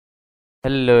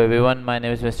Hello everyone, my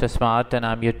name is Mr. Smart and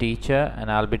I'm your teacher,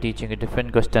 and I'll be teaching a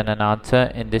different question and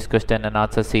answer in this question and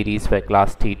answer series by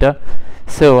class theta.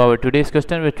 So our today's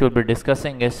question which we'll be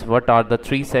discussing is what are the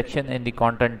three sections in the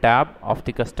content tab of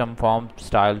the custom form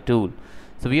style tool.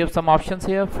 So we have some options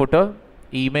here: footer,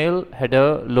 email,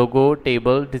 header, logo,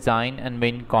 table, design and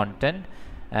main content,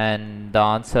 and the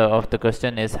answer of the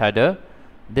question is header.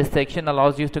 This section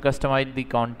allows you to customize the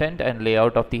content and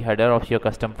layout of the header of your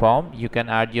custom form. You can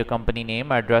add your company name,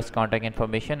 address, contact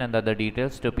information and other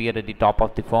details to appear at the top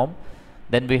of the form.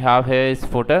 Then we have here is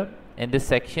footer. In this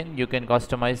section you can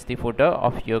customize the footer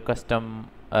of your custom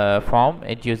form.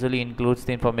 It usually includes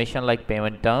the information like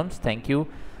payment terms, thank you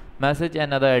message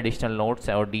and other additional notes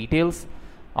or details.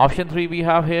 Option 3 we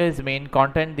have here is main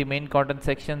content. The main content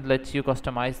section lets you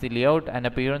customize the layout and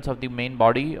appearance of the main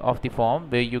body of the form,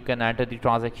 where you can enter the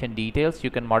transaction details. You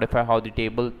can modify how the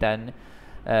table then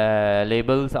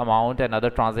labels, amount and other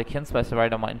transaction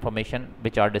specified information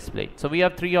which are displayed. So we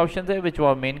have three options here, which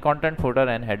were main content, footer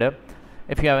and header.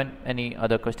 If you have any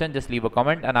other question, just leave a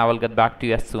comment and I will get back to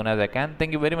you as soon as I can.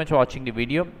 Thank you very much for watching the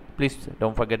video. Please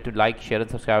don't forget to like, share and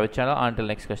subscribe our channel. Until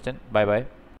next question, bye bye.